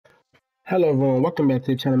Hello everyone, welcome back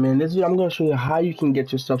to the channel, man. This video I'm going to show you how you can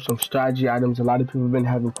get yourself some strategy items. A lot of people have been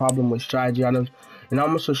having problem with strategy items, and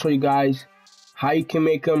I'm also show you guys how you can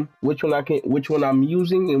make them, which one I'm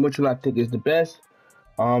using, and which one I think is the best.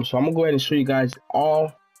 So I'm gonna go ahead and show you guys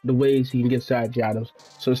all the ways you can get strategy items.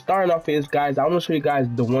 So starting off is, guys, I'm gonna show you guys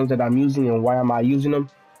the ones that I'm using and why am I using them.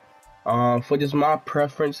 For just my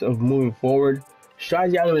preference of moving forward,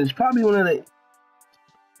 strategy item is probably one of the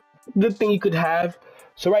good thing you could have.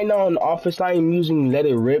 So right now in the office, I am using Let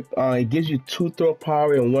It Rip. It gives you 2 throw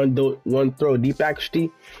power and one throw deep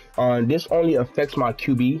accuracy. This only affects my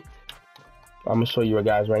QB. I'm gonna show you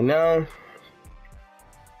guys right now.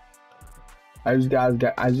 As you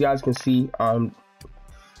guys can see,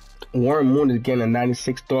 Warren Moon is getting a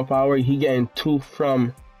 96 throw power. He getting 2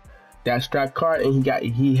 from that strat card, and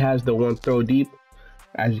he has the 1 throw deep,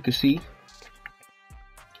 as you can see.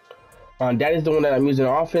 That is the one that I'm using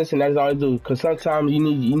in offense, and that's all I do. Because sometimes when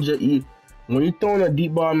you're throwing a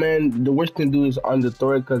deep ball, man, the worst thing to do is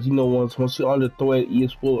underthrow it. Because you know once you underthrow it,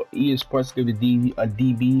 EA Sports give the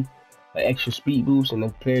DB an extra speed boost, and the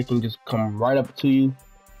player can just come right up to you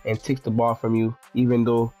and takes the ball from you, even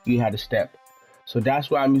though you had a step. So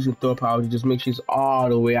that's why I'm using throw power to just make sure it's all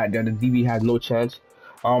the way out there. The DB has no chance.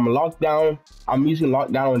 Lockdown, I'm using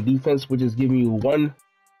lockdown on defense, which is giving you one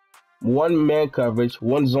man coverage,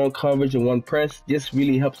 1 zone coverage, and 1 press. This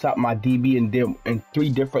really helps out my DB in 3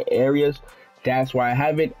 different areas. That's why I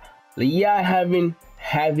have it. Yeah, having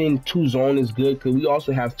 2 zone is good because we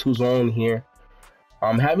also have 2 zone here.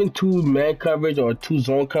 Having 2 man coverage or 2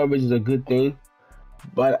 zone coverage is a good thing,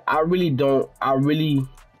 but I really don't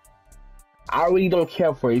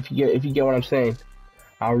care for it, if you get what I'm saying.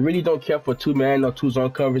 I really don't care for 2 man or 2 zone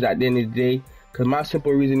coverage at the end of the day, because my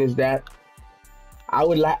simple reason is that I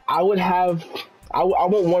want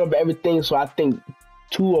 1 of everything, so I think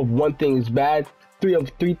 2 of 1 thing is bad. 3 of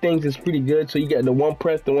 3 things is pretty good. So you get the 1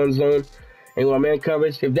 press, the 1 zone, and 1 man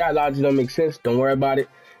coverage. If that logic don't make sense, don't worry about it.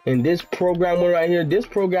 And this program one right here, this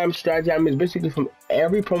program strategy item is basically from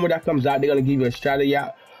every promo that comes out, they're gonna give you a strategy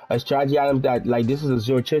item that, like, this is a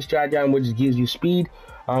 0 chill strategy item, which gives you speed.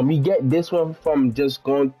 You get this one from just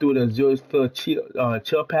going through the 0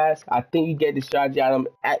 chill pass. I think you get the strategy item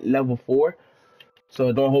at level 4.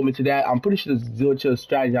 So don't hold me to that. I'm pretty sure the 0 chill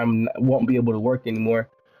strategy won't be able to work anymore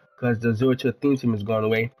because the 0 chill theme team is going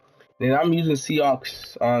away. Then I'm using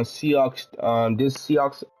Seahawks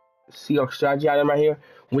strategy item right here,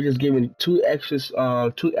 which is giving 2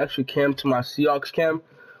 extra cam to my Seahawks cam,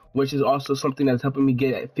 which is also something that's helping me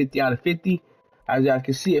get at 50 out of 50. As you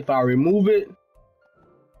can see, if I remove it,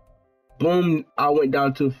 boom, I went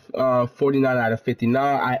down to 49 out of 50.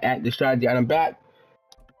 Now I add the strategy item back,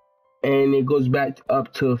 and it goes back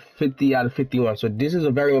up to 50 out of 51. So this is a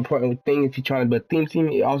very important thing if you're trying to build a theme team.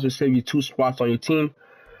 It also saves you 2 spots on your team.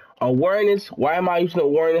 Awareness, why am I using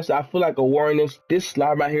awareness? I feel like awareness, this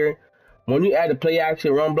slide right here, when you add a play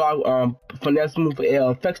action, run block, finesse move, it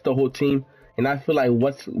affects the whole team. And I feel like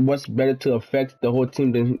what's better to affect the whole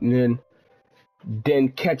team than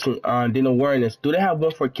catching, than awareness. Do they have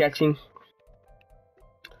one for catching?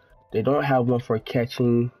 They don't have one for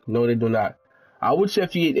catching. No, they do not. I would say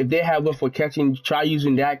if they have one for catching, try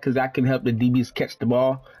using that, because that can help the DBs catch the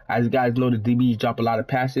ball. As you guys know, the DBs drop a lot of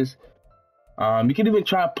passes. You can even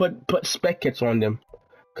try to put spec kits on them,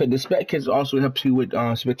 because the spec kits also helps you with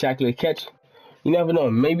spectacular catch. You never know.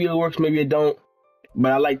 Maybe it works, maybe it don't.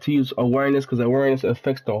 But I like to use awareness because awareness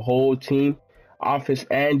affects the whole team, offense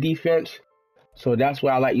and defense. So that's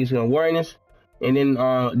why I like using awareness. And then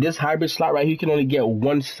this hybrid slot right here, you can only get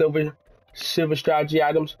 1 silver strategy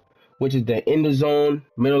items, which is the in the zone,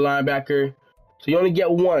 middle linebacker. So you only get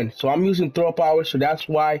 1. So I'm using throw power, so that's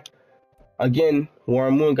why, again,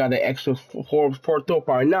 Warren Moon got an extra 4 throw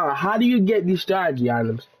power. Now, how do you get these strategy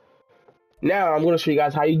items? Now, I'm going to show you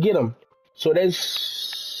guys how you get them. So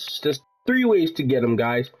there's 3 ways to get them,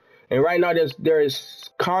 guys. And right now, there is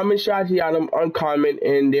common strategy item, uncommon,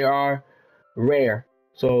 and there are rare.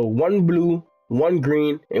 So 1 blue, 1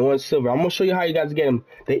 green, and 1 silver. I'm gonna show you how you guys get them.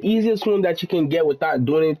 The easiest one that you can get without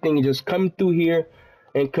doing anything is just come through here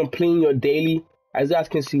and completing your daily. As you guys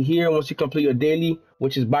can see here, once you complete your daily,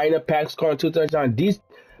 which is buying up packs, scoring 2 touchdowns. These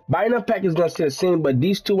buying up pack is gonna stay the same, but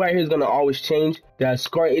these 2 right here is gonna always change. That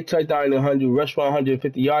score 8 touchdowns and 100, rush for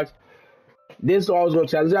 150 yards. This is always gonna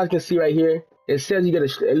change. As you guys can see right here, it says you get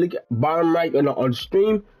a look at bottom right on the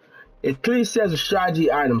stream. It clearly says a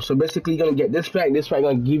strategy item. So basically, you're gonna get this pack. This pack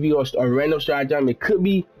gonna give you a random strategy item. It could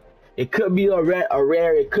be a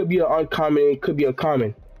rare. It could be an uncommon. It could be a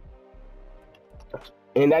common.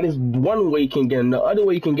 And that is one way you can get them. The other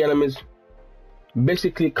way you can get them is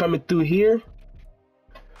basically coming through here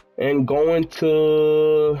and going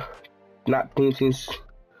to not paintings.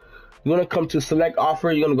 You're gonna come to select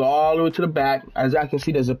offer. You're gonna go all the way to the back. As I can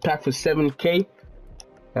see, there's a pack for 7K.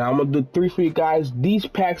 And I'm gonna do 3 for you guys. These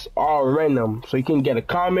packs are random, so you can get a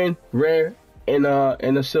common, rare, and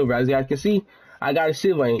a silver. As you guys can see, I got a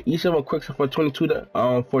silver, and each of them quick for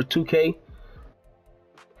 2K.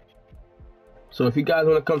 So if you guys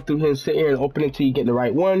want to come through here and sit here and open it till you get the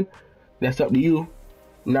right one, that's up to you.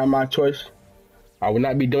 Not my choice. I will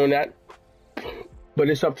not be doing that, but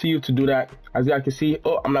it's up to you to do that. As you guys can see,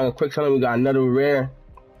 oh, I'm not gonna quick sell it. We got another rare.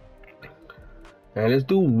 And let's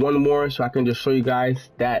do one more so I can just show you guys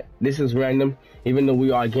that this is random. Even though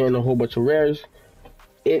we are getting a whole bunch of rares,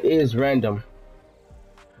 it is random.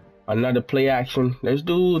 Another play action. Let's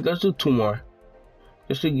do 2 more.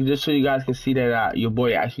 Just so you guys can see that your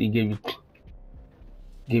boy actually give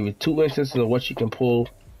you 2 instances of what you can pull.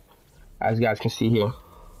 As you guys can see here.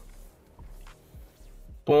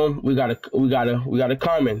 Boom, we got a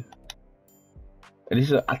common. And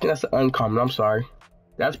this is I think that's an uncommon. I'm sorry.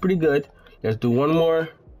 That's pretty good. Let's do one more.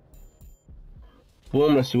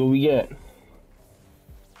 Boom, let's see what we get.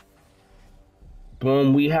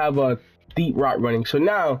 Boom, we have a deep route running. So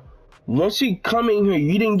now, once you come in here,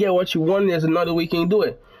 you didn't get what you wanted, there's another way you can do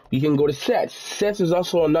it. You can go to sets. Sets is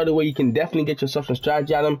also another way you can definitely get yourself some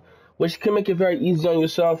strategy item, which can make it very easy on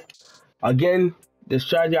yourself. Again, the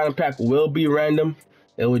strategy item pack will be random.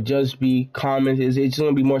 It would just be common. It's just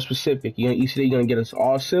gonna be more specific. You're gonna get us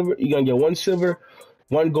all silver. You're gonna get 1 silver,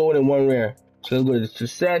 1 gold, and 1 rare. So let's go to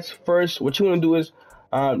sets first. What you want to do is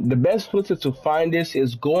the best place to find this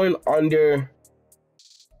is going under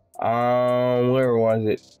where was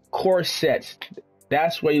it? Core sets.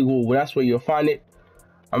 That's where you go. That's where you'll find it.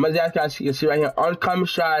 As you guys can see right here, uncommon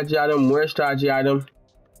strategy item, rare strategy item,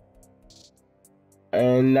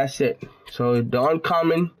 and that's it. So the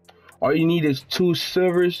uncommon, all you need is 2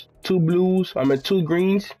 silvers, 2 blues, 2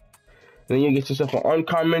 greens, and then you get yourself an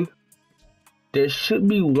uncommon. There should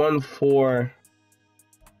be one for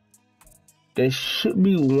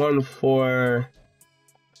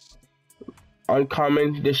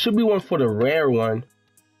uncommon. There should be one for the rare one.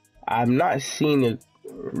 I'm not seeing it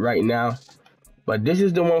right now, but this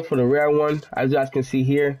is the one for the rare one. As you guys can see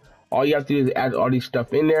here, all you have to do is add all these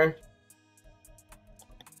stuff in there.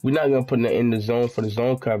 We're not gonna put it in the zone for the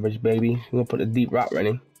zone coverage, baby. We're gonna put the deep route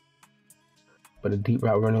running, but the deep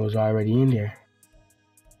route running was already in there.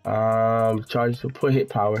 Charges to put hit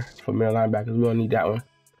power for middle linebackers. We don't need that one.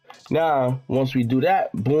 Now, once we do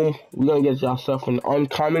that, boom, we're gonna get yourself an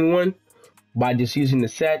uncommon one by just using the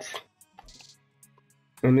sets.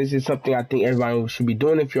 And this is something I think everybody should be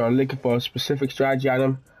doing if you're looking for a specific strategy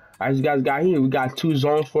item. As you guys got here, we got 2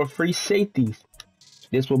 zones for free safeties.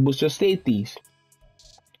 This will boost your safeties,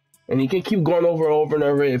 and you can keep going over and over and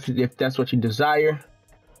over if that's what you desire.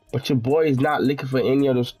 But your boy is not looking for any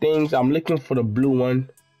of those things. I'm looking for the blue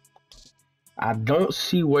one. I don't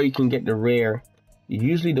see where you can get the rare.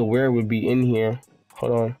 Usually the rare would be in here.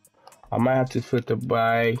 Hold on. I might have to filter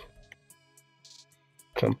by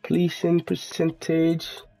completion percentage.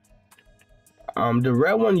 The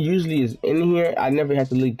rare one usually is in here. I never had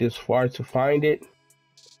to look this far to find it.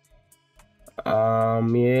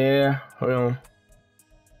 Yeah. Hold on.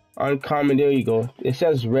 Uncommon, there you go. It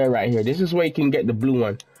says rare right here. This is where you can get the blue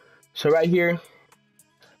one. So right here,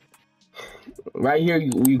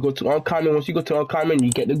 you go to uncommon. Once you go to uncommon,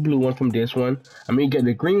 you get the blue one from this one. You get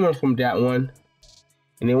the green one from that one.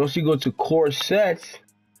 And then once you go to core sets,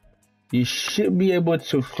 you should be able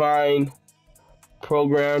to find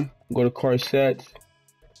program. Go to core sets.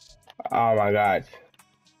 Oh my god.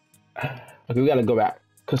 Okay, we gotta go back,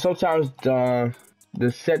 because sometimes the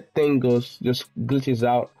set thing just glitches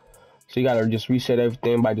out. So you gotta just reset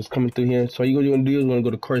everything by just coming through here. So you're gonna do is gonna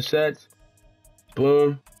go to core sets.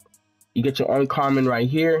 Boom. You get your uncommon right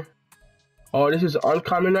here. Oh, this is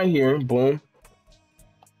uncommon right here. Boom.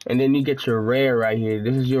 And then you get your rare right here.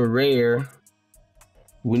 This is your rare.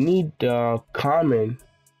 We need the common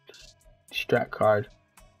strat card.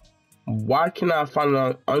 Why can I find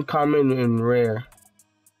an uncommon and rare?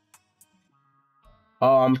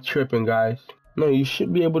 Oh, I'm tripping, guys. No, you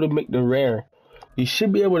should be able to make the rare. You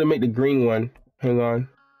should be able to make the green one. Hang on.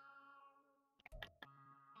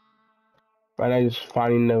 Right now, just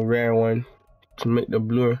finding the rare one to make the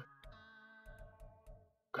blue.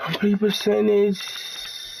 Complete percentage.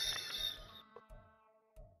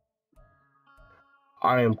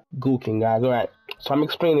 I am gooking, guys. Alright, so I'm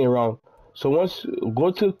explaining it wrong. So once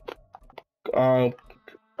go to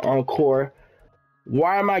core.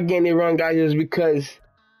 Why am I getting it wrong, guys? Is because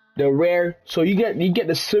the rare, so you get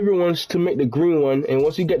the silver ones to make the green one, and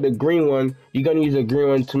once you get the green one, you're gonna use the green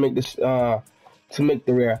one to make this to make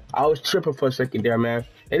the rare. I was tripping for a second there, man.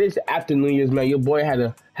 It is after New Year's, man. Your boy had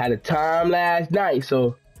a time last night,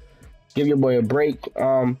 so give your boy a break.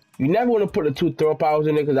 You never want to put the 2 throw powers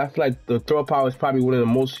in there because I feel like the throw power is probably one of the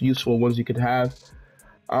most useful ones you could have.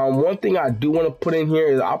 One thing I do want to put in here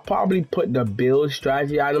is I'll probably put the build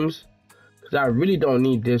strategy items because I really don't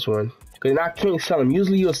need this one because I can't sell them.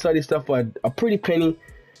 Usually you'll sell this stuff for a pretty penny,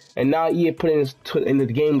 and now EA put it in the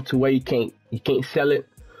game to where you can't sell it.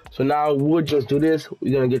 So now we'll just do this.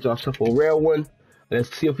 We're gonna get yourself a rare one.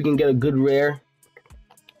 Let's see if we can get a good rare.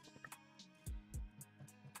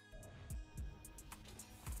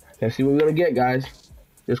 Let's see what we're gonna get, guys.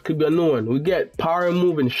 This could be a new one. We get power and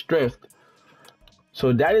move and strength.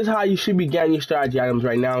 So that is how you should be getting your strategy items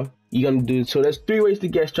right now. You're gonna do so. There's 3 ways to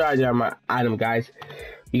get strategy item, guys.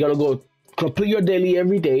 You're gonna go complete your daily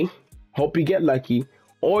every day. Hope you get lucky,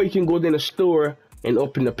 or you can go in the store and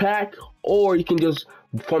open the pack, or you can just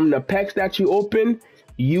from the packs that you open,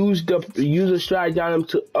 use a strategy item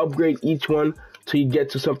to upgrade each one till you get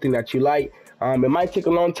to something that you like. It might take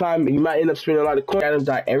a long time. You might end up spending a lot of coin items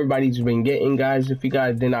that everybody's been getting, guys. If you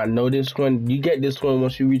guys did not know this one, you get this one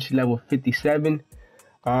once you reach level 57.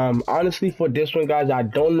 Honestly, for this one, guys, I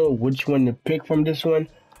don't know which one to pick from this one.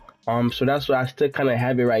 So that's why I still kind of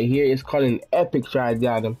have it right here. It's called an epic strategy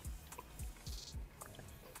item.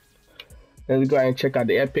 Let's go ahead and check out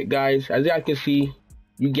the epic, guys. As you can see,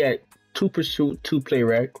 you get 2 pursuit, 2 play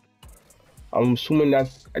rec. I'm assuming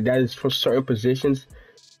that is for certain positions.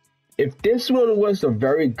 If this one was a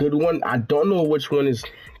very good one, I don't know which one is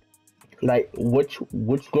like which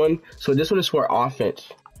one. So this one is for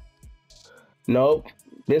offense. No,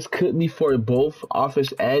 this could be for both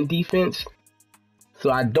offense and defense.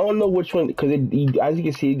 So I don't know which one because as you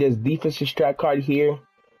can see, there's defensive strat card here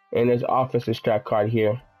and there's offensive strat card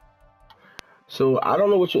here. So I don't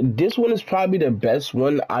know which one. This one is probably the best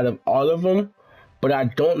one out of all of them, but I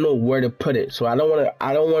don't know where to put it. So I don't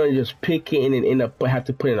want to just pick it and then end up have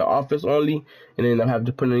to put it in the offense only, and then I have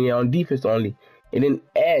to put it on defense only. And then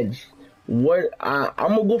edge. I'm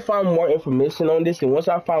gonna go find more information on this, and once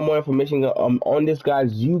I find more information on this,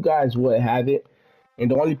 guys, you guys will have it. And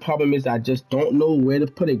the only problem is I just don't know where to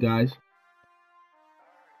put it, guys.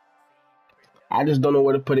 I just don't know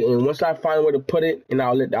where to put it. And once I find where to put it, and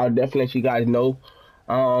I'll definitely let you guys know.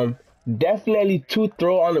 Definitely 3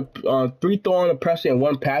 throw on the pressure and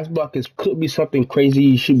 1 pass block could be something crazy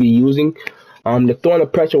you should be using. The throw on the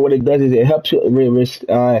pressure, what it does is it helps you.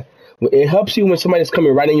 It helps you when somebody's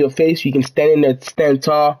coming right in your face. You can stand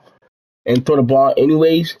tall, and throw the ball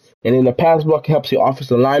anyways. And then the pass block helps your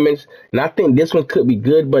offensive alignments. And I think this one could be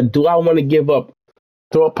good. But do I want to give up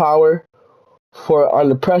throw power for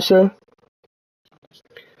under pressure?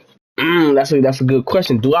 That's a good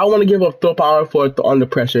question. Do I want to give up throw power for under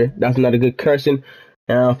pressure? That's another good question.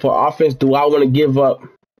 For offense, do I want to give up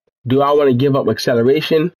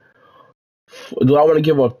acceleration? Do I want to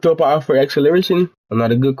give up throw power for acceleration?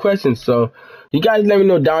 Another good question. So you guys let me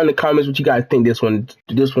know down in the comments what you guys think this one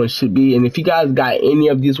should be. And if you guys got any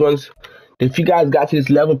of these ones, if you guys got to this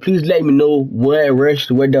level, please let me know where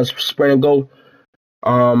does Sprinter go.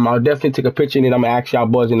 I'll definitely take a picture and then I'm gonna ask y'all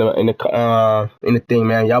boys in the thing,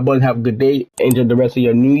 man. Y'all boys have a good day. Enjoy the rest of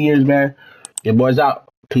your New Year's, man. Your boys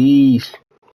out. Peace.